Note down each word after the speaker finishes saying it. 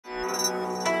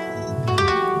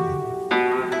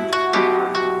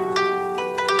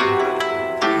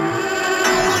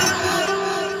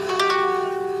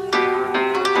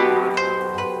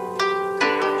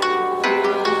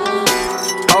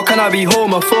I be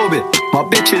homophobic? My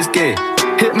bitch is gay.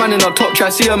 Hitman in a top try,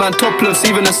 see a man topless,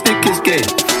 even a stick is gay.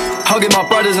 Hugging my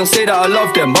brothers and say that I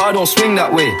love them, but I don't swing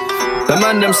that way. The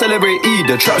man them celebrate Eid,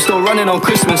 the trap still running on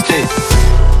Christmas Day.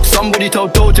 Somebody tell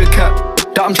Doja Cat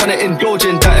that I'm trying to indulge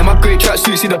in that. In my grey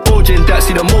tracksuit, see the bulge in that.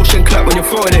 See the motion clap when you're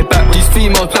throwing it back. These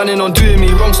females planning on doing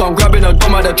me wrong, so I'm grabbing a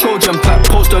dom at the Trojan pack.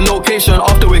 Post the location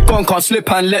after we're gone, can't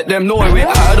slip and let them know where we're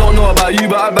at. I don't know about you,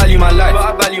 but I value my life.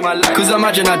 Cause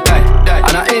imagine I die,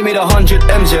 and I ain't made 100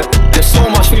 M's yet. There's so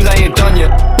much things I ain't done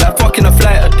yet. Like fucking a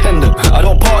flight attendant. I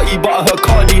don't party, but I heard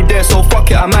Cardi there, so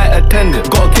fuck it, I might attend it.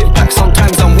 Gotta get back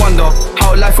sometimes and wonder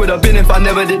how life would have been if I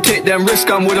never did take them risks,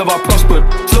 and would have I prospered.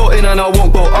 Floating and I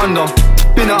won't go under.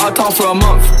 Been out of town for a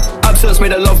month. Absence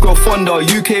made the love grow fonder.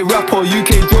 UK rapper,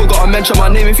 UK drill, gotta mention my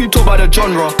name if you talk about the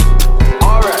genre.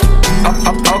 Alright.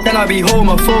 How can I be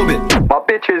homophobic? My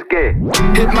bitch is gay.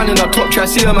 Hitman in a top try,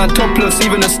 see a man topless,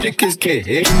 even a stick is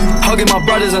gay. Hugging my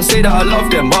brothers and say that I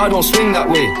love them, but I don't swing that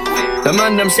way. The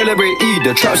man them celebrate Eid,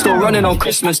 the trap still running on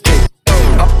Christmas Day.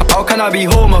 How can I be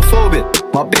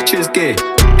homophobic? My bitch is gay.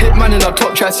 Hitman in a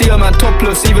top try, see a man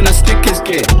topless, even a stick is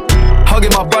gay.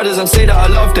 Hugging my brothers and say that I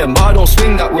love them, but I don't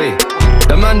swing that way.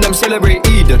 The man them celebrate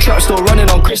Eid, the trap still running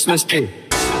on Christmas Day.